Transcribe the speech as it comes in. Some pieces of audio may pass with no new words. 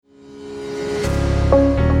Greetings,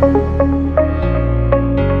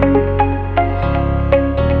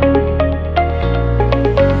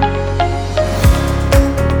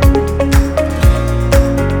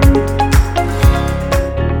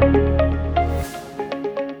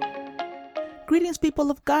 people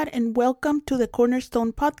of God, and welcome to the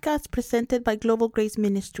Cornerstone Podcast presented by Global Grace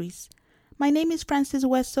Ministries. My name is Francis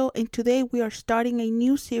Wesso, and today we are starting a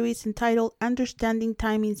new series entitled Understanding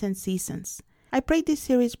Timings and Seasons. I pray this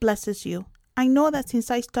series blesses you. I know that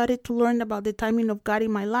since I started to learn about the timing of God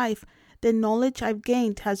in my life, the knowledge I've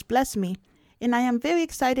gained has blessed me, and I am very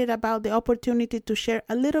excited about the opportunity to share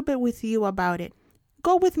a little bit with you about it.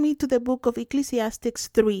 Go with me to the book of Ecclesiastes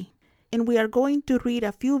 3. And we are going to read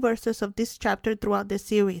a few verses of this chapter throughout the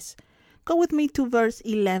series. Go with me to verse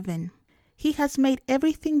 11. He has made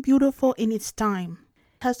everything beautiful in its time,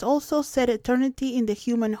 has also set eternity in the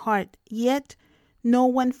human heart, yet no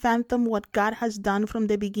one fathomed what God has done from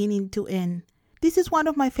the beginning to end. This is one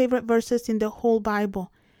of my favorite verses in the whole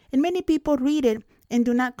Bible, and many people read it and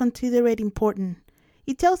do not consider it important.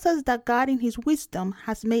 It tells us that God in His wisdom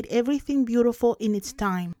has made everything beautiful in its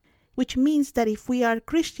time, which means that if we are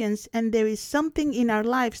Christians and there is something in our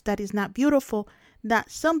lives that is not beautiful, that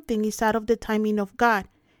something is out of the timing of God.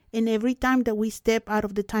 And every time that we step out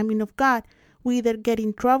of the timing of God, we either get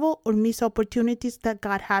in trouble or miss opportunities that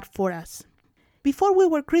God had for us. Before we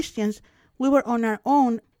were Christians, we were on our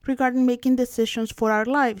own regarding making decisions for our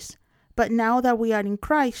lives. But now that we are in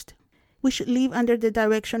Christ, we should live under the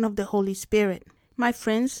direction of the Holy Spirit. My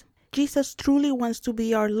friends, Jesus truly wants to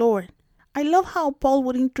be our Lord. I love how Paul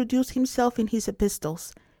would introduce himself in his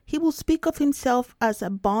epistles. He will speak of himself as a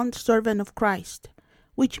bond servant of Christ,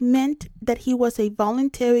 which meant that he was a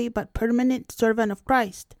voluntary but permanent servant of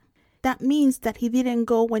Christ. That means that he didn't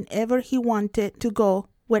go whenever he wanted to go,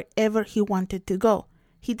 wherever he wanted to go.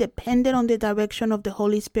 He depended on the direction of the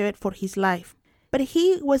Holy Spirit for his life. But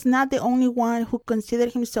he was not the only one who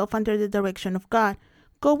considered himself under the direction of God.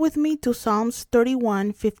 Go with me to Psalms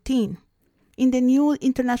 31:15. In the New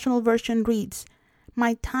International Version reads,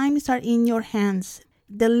 "My times are in your hands.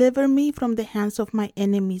 Deliver me from the hands of my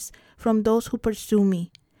enemies, from those who pursue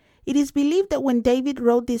me." It is believed that when David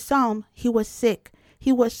wrote this psalm, he was sick.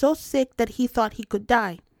 He was so sick that he thought he could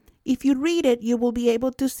die. If you read it, you will be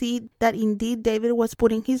able to see that indeed David was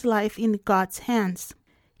putting his life in God's hands.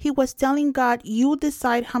 He was telling God, "You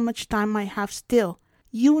decide how much time I have still.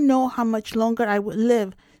 You know how much longer I will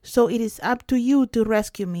live, so it is up to you to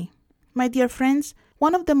rescue me." My dear friends,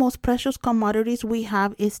 one of the most precious commodities we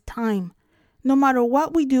have is time. No matter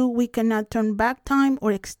what we do, we cannot turn back time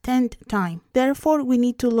or extend time. Therefore, we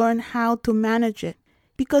need to learn how to manage it,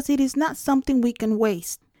 because it is not something we can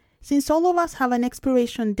waste. Since all of us have an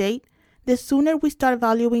expiration date, the sooner we start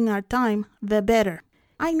valuing our time, the better.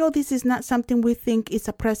 I know this is not something we think is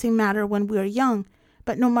a pressing matter when we are young,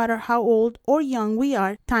 but no matter how old or young we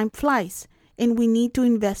are, time flies, and we need to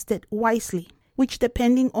invest it wisely. Which,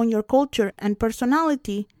 depending on your culture and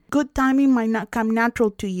personality, good timing might not come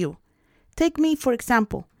natural to you. Take me, for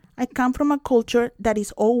example. I come from a culture that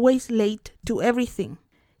is always late to everything.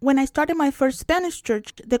 When I started my first Spanish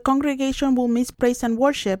church, the congregation will miss praise and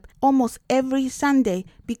worship almost every Sunday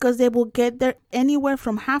because they will get there anywhere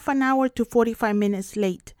from half an hour to 45 minutes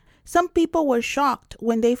late. Some people were shocked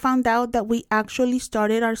when they found out that we actually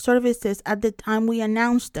started our services at the time we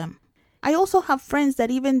announced them. I also have friends that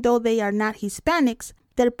even though they are not Hispanics,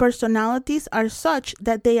 their personalities are such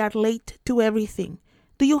that they are late to everything.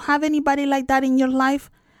 Do you have anybody like that in your life?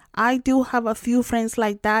 I do have a few friends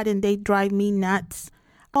like that, and they drive me nuts.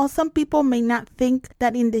 While some people may not think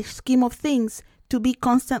that in the scheme of things, to be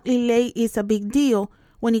constantly late is a big deal,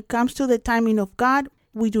 when it comes to the timing of God,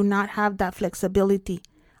 we do not have that flexibility.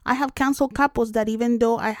 I have counseled couples that even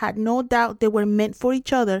though I had no doubt they were meant for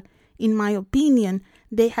each other, in my opinion,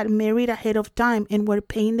 they had married ahead of time and were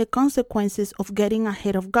paying the consequences of getting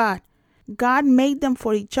ahead of God. God made them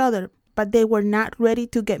for each other, but they were not ready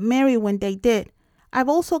to get married when they did. I've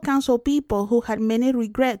also counseled people who had many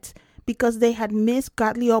regrets because they had missed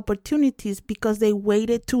godly opportunities because they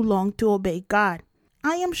waited too long to obey God.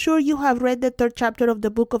 I am sure you have read the 3rd chapter of the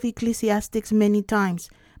book of Ecclesiastes many times,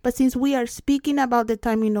 but since we are speaking about the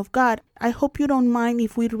timing of God, I hope you don't mind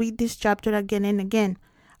if we read this chapter again and again.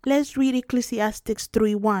 Let's read Ecclesiastes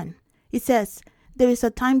 3:1. It says, "There is a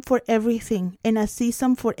time for everything and a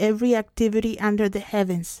season for every activity under the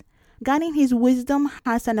heavens." God in His wisdom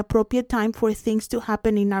has an appropriate time for things to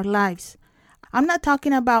happen in our lives. I'm not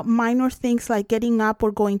talking about minor things like getting up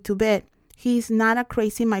or going to bed. He is not a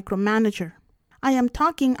crazy micromanager. I am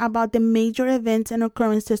talking about the major events and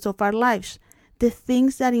occurrences of our lives, the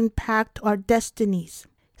things that impact our destinies,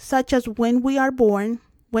 such as when we are born,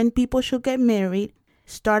 when people should get married,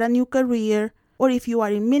 start a new career, or if you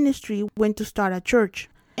are in ministry, when to start a church.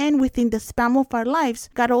 And within the span of our lives,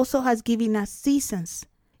 God also has given us seasons.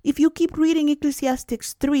 If you keep reading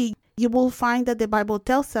Ecclesiastes 3, you will find that the Bible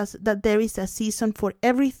tells us that there is a season for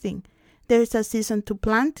everything. There is a season to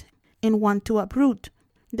plant and one to uproot.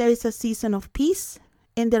 There is a season of peace,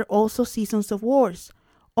 and there are also seasons of wars.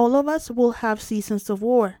 All of us will have seasons of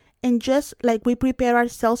war. And just like we prepare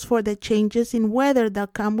ourselves for the changes in weather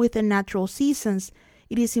that come with the natural seasons,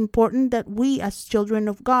 it is important that we, as children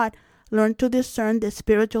of God, learn to discern the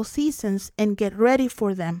spiritual seasons and get ready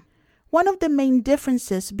for them. One of the main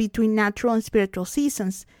differences between natural and spiritual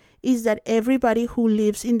seasons is that everybody who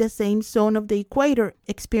lives in the same zone of the equator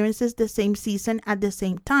experiences the same season at the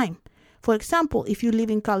same time. For example, if you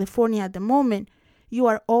live in California at the moment, you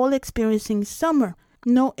are all experiencing summer.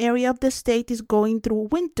 No area of the state is going through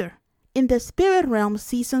winter. In the spirit realm,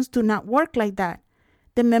 seasons do not work like that.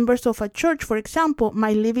 The members of a church, for example,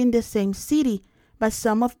 might live in the same city, but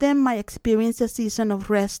some of them might experience a season of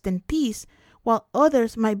rest and peace, while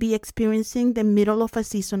others might be experiencing the middle of a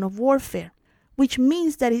season of warfare. Which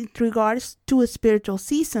means that in regards to spiritual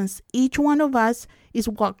seasons, each one of us is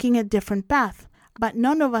walking a different path, but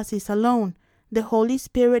none of us is alone. The Holy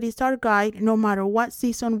Spirit is our guide no matter what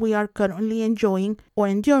season we are currently enjoying or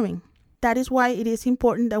enduring. That is why it is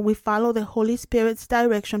important that we follow the Holy Spirit's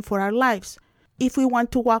direction for our lives, if we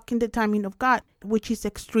want to walk in the timing of God, which is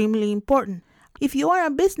extremely important. If you are a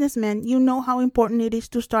businessman, you know how important it is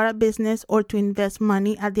to start a business or to invest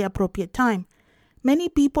money at the appropriate time. Many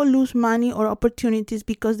people lose money or opportunities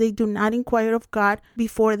because they do not inquire of God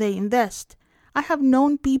before they invest. I have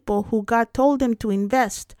known people who God told them to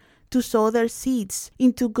invest, to sow their seeds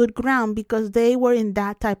into good ground because they were in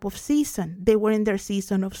that type of season. They were in their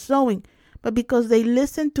season of sowing. But because they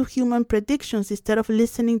listened to human predictions instead of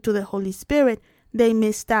listening to the Holy Spirit, they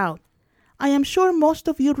missed out. I am sure most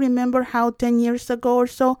of you remember how 10 years ago or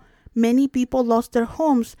so, many people lost their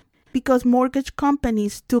homes because mortgage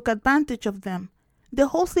companies took advantage of them. The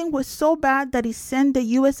whole thing was so bad that it sent the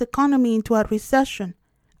U.S. economy into a recession.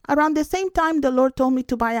 Around the same time, the Lord told me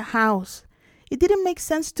to buy a house. It didn't make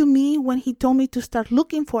sense to me when He told me to start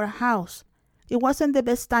looking for a house. It wasn't the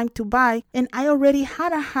best time to buy, and I already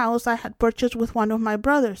had a house I had purchased with one of my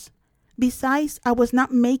brothers. Besides, I was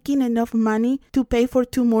not making enough money to pay for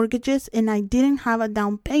 2 mortgages, and I didn't have a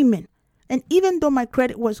down payment. And even though my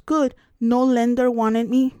credit was good, no lender wanted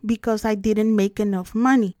me because I didn't make enough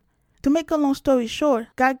money. To make a long story short,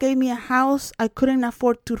 God gave me a house I couldn't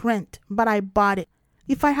afford to rent, but I bought it.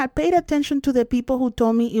 If I had paid attention to the people who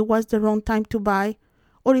told me it was the wrong time to buy,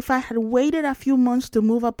 or if I had waited a few months to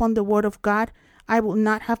move upon the Word of God, I would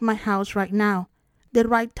not have my house right now. The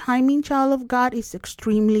right timing, child of God, is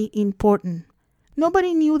extremely important.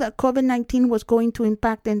 Nobody knew that COVID-19 was going to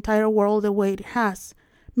impact the entire world the way it has.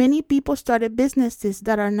 Many people started businesses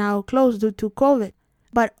that are now closed due to COVID.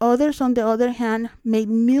 But others, on the other hand, made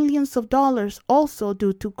millions of dollars also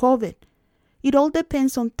due to COVID. It all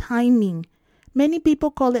depends on timing. Many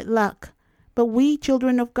people call it luck, but we,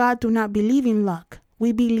 children of God, do not believe in luck.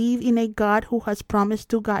 We believe in a God who has promised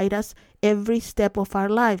to guide us every step of our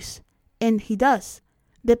lives, and He does.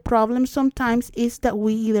 The problem sometimes is that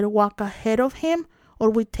we either walk ahead of Him or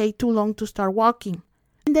we take too long to start walking.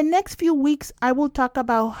 In the next few weeks, I will talk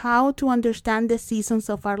about how to understand the seasons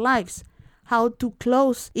of our lives, how to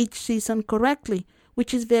close each season correctly,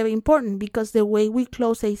 which is very important because the way we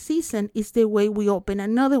close a season is the way we open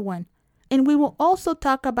another one. And we will also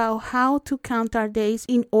talk about how to count our days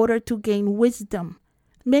in order to gain wisdom.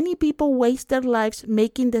 Many people waste their lives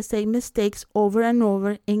making the same mistakes over and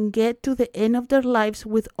over and get to the end of their lives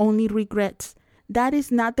with only regrets. That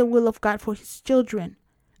is not the will of God for His children.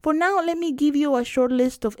 For now, let me give you a short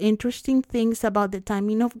list of interesting things about the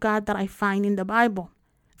timing of God that I find in the Bible.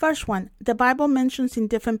 First one, the Bible mentions in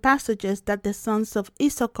different passages that the sons of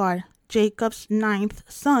Issachar, Jacob's 9th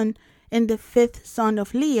son, and the 5th son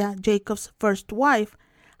of Leah, Jacob's first wife,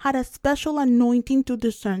 had a special anointing to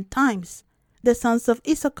discern times. The sons of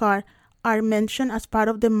Issachar are mentioned as part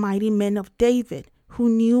of the mighty men of David, who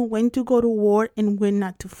knew when to go to war and when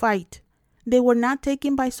not to fight. They were not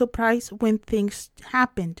taken by surprise when things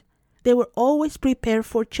happened. They were always prepared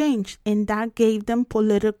for change, and that gave them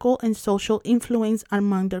political and social influence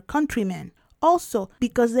among their countrymen. Also,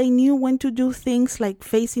 because they knew when to do things like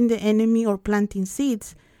facing the enemy or planting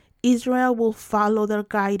seeds, Israel will follow their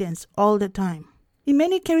guidance all the time. In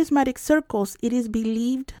many charismatic circles, it is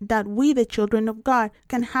believed that we, the children of God,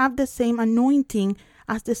 can have the same anointing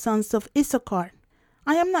as the sons of Issachar.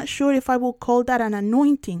 I am not sure if I will call that an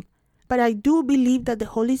anointing, but I do believe that the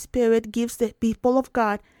Holy Spirit gives the people of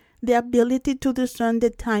God the ability to discern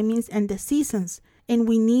the timings and the seasons, and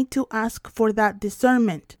we need to ask for that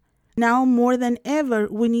discernment. Now more than ever,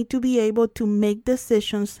 we need to be able to make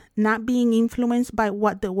decisions not being influenced by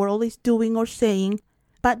what the world is doing or saying,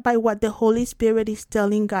 but by what the Holy Spirit is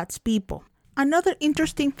telling God's people. Another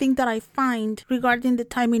interesting thing that I find regarding the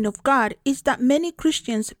timing of God is that many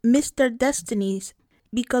Christians miss their destinies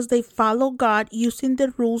because they follow God using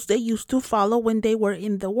the rules they used to follow when they were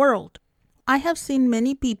in the world. I have seen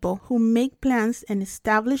many people who make plans and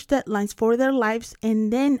establish deadlines for their lives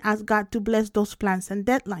and then ask God to bless those plans and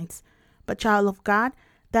deadlines. But child of God,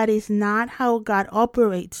 that is not how God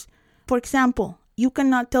operates. For example, you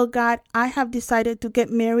cannot tell God, I have decided to get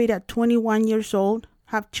married at 21 years old,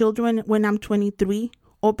 have children when I'm 23,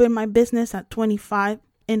 open my business at 25,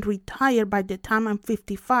 and retire by the time I'm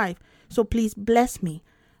 55. So please bless me.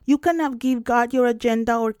 You cannot give God your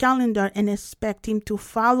agenda or calendar and expect Him to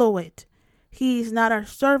follow it. He is not our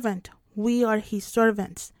servant. We are His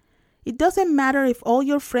servants. It doesn't matter if all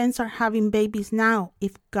your friends are having babies now.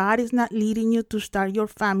 If God is not leading you to start your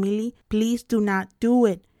family, please do not do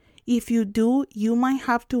it. If you do, you might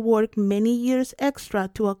have to work many years extra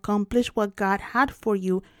to accomplish what God had for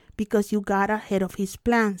you because you got ahead of His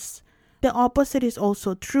plans. The opposite is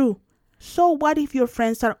also true. So what if your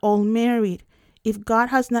friends are all married? If God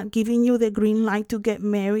has not given you the green light to get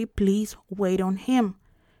married, please wait on Him.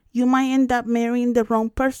 You might end up marrying the wrong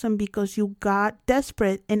person because you got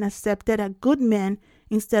desperate and accepted a good man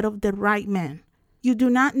instead of the right man. You do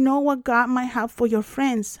not know what God might have for your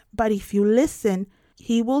friends, but if you listen,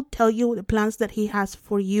 He will tell you the plans that He has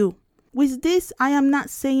for you. With this, I am not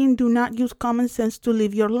saying do not use common sense to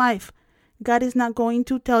live your life. God is not going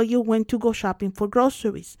to tell you when to go shopping for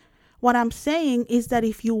groceries. What I'm saying is that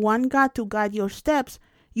if you want God to guide your steps,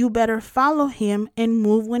 you better follow Him and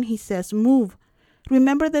move when He says move.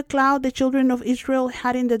 Remember the cloud the children of Israel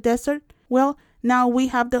had in the desert? Well, now we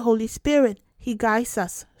have the Holy Spirit. He guides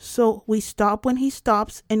us. So we stop when He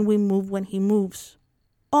stops and we move when He moves.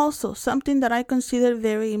 Also, something that I consider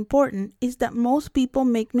very important is that most people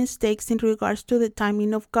make mistakes in regards to the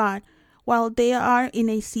timing of God while they are in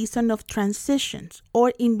a season of transitions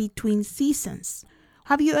or in between seasons.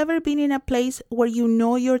 Have you ever been in a place where you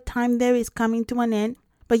know your time there is coming to an end,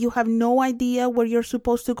 but you have no idea where you're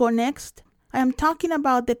supposed to go next? I am talking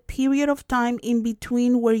about the period of time in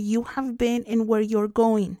between where you have been and where you're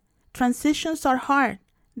going. Transitions are hard.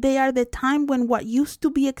 They are the time when what used to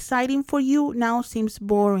be exciting for you now seems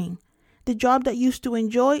boring. The job that used to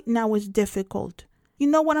enjoy now is difficult. You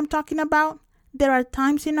know what I'm talking about? There are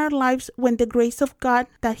times in our lives when the grace of God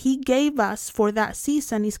that He gave us for that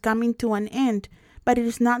season is coming to an end, but it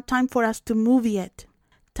is not time for us to move yet.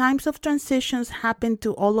 Times of transitions happen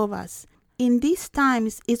to all of us. In these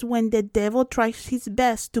times is when the devil tries his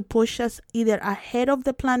best to push us either ahead of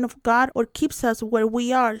the plan of God or keeps us where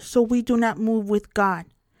we are so we do not move with God.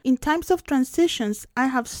 In times of transitions, I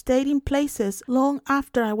have stayed in places long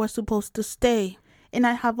after I was supposed to stay, and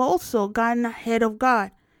I have also gotten ahead of God,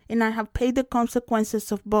 and I have paid the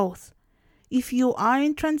consequences of both. If you are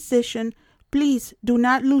in transition, please do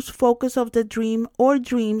not lose focus of the dream or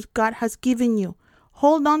dreams God has given you.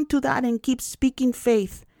 Hold on to that and keep speaking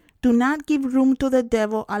faith. Do not give room to the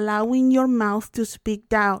devil allowing your mouth to speak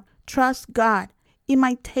doubt. Trust God. It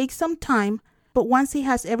might take some time, but once He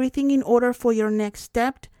has everything in order for your next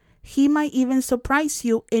step, He might even surprise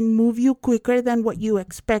you and move you quicker than what you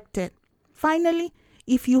expected. Finally,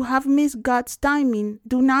 if you have missed God's timing,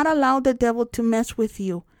 do not allow the devil to mess with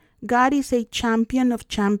you. God is a champion of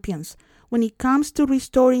champions. When it comes to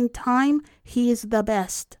restoring time, He is the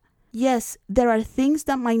best. Yes, there are things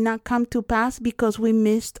that might not come to pass because we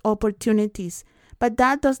missed opportunities, but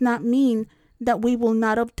that does not mean that we will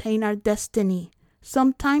not obtain our destiny.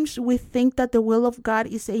 Sometimes we think that the will of God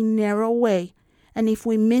is a narrow way, and if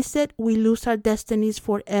we miss it, we lose our destinies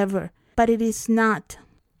forever. But it is not.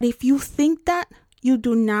 If you think that, you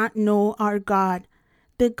do not know our God.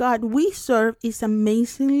 The God we serve is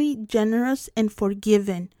amazingly generous and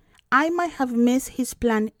forgiving. I might have missed His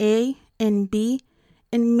plan A and B,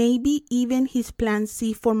 and maybe even His plan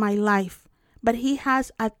C for my life, but He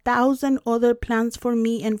has 1,000 other plans for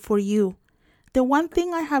me and for you. The one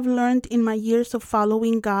thing I have learned in my years of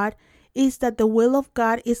following God is that the will of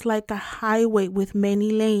God is like a highway with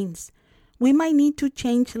many lanes. We might need to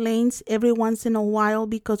change lanes every once in a while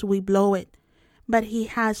because we blow it, but He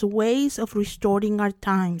has ways of restoring our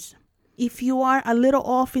times. If you are a little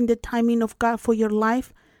off in the timing of God for your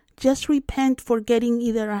life, just repent for getting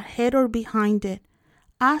either ahead or behind it.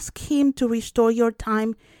 Ask Him to restore your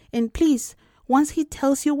time, and please, once He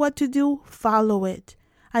tells you what to do, follow it.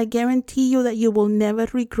 I guarantee you that you will never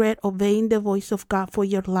regret obeying the voice of God for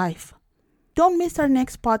your life. Don't miss our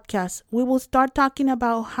next podcast. We will start talking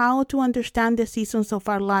about how to understand the seasons of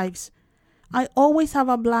our lives. I always have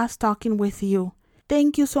a blast talking with you.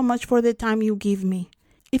 Thank you so much for the time you give me.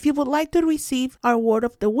 If you would like to receive our word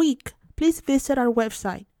of the week, please visit our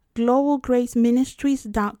website,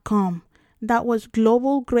 globalgraceministries.com. That was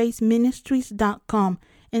globalgraceministries.com,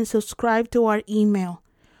 and subscribe to our email.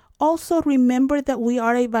 Also, remember that we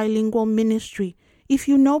are a bilingual ministry. If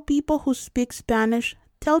you know people who speak Spanish,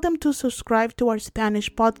 tell them to subscribe to our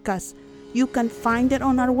Spanish podcast. You can find it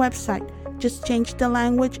on our website. Just change the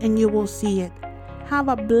language and you will see it. Have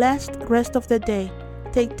a blessed rest of the day.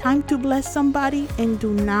 Take time to bless somebody and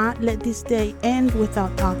do not let this day end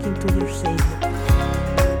without talking to your Savior.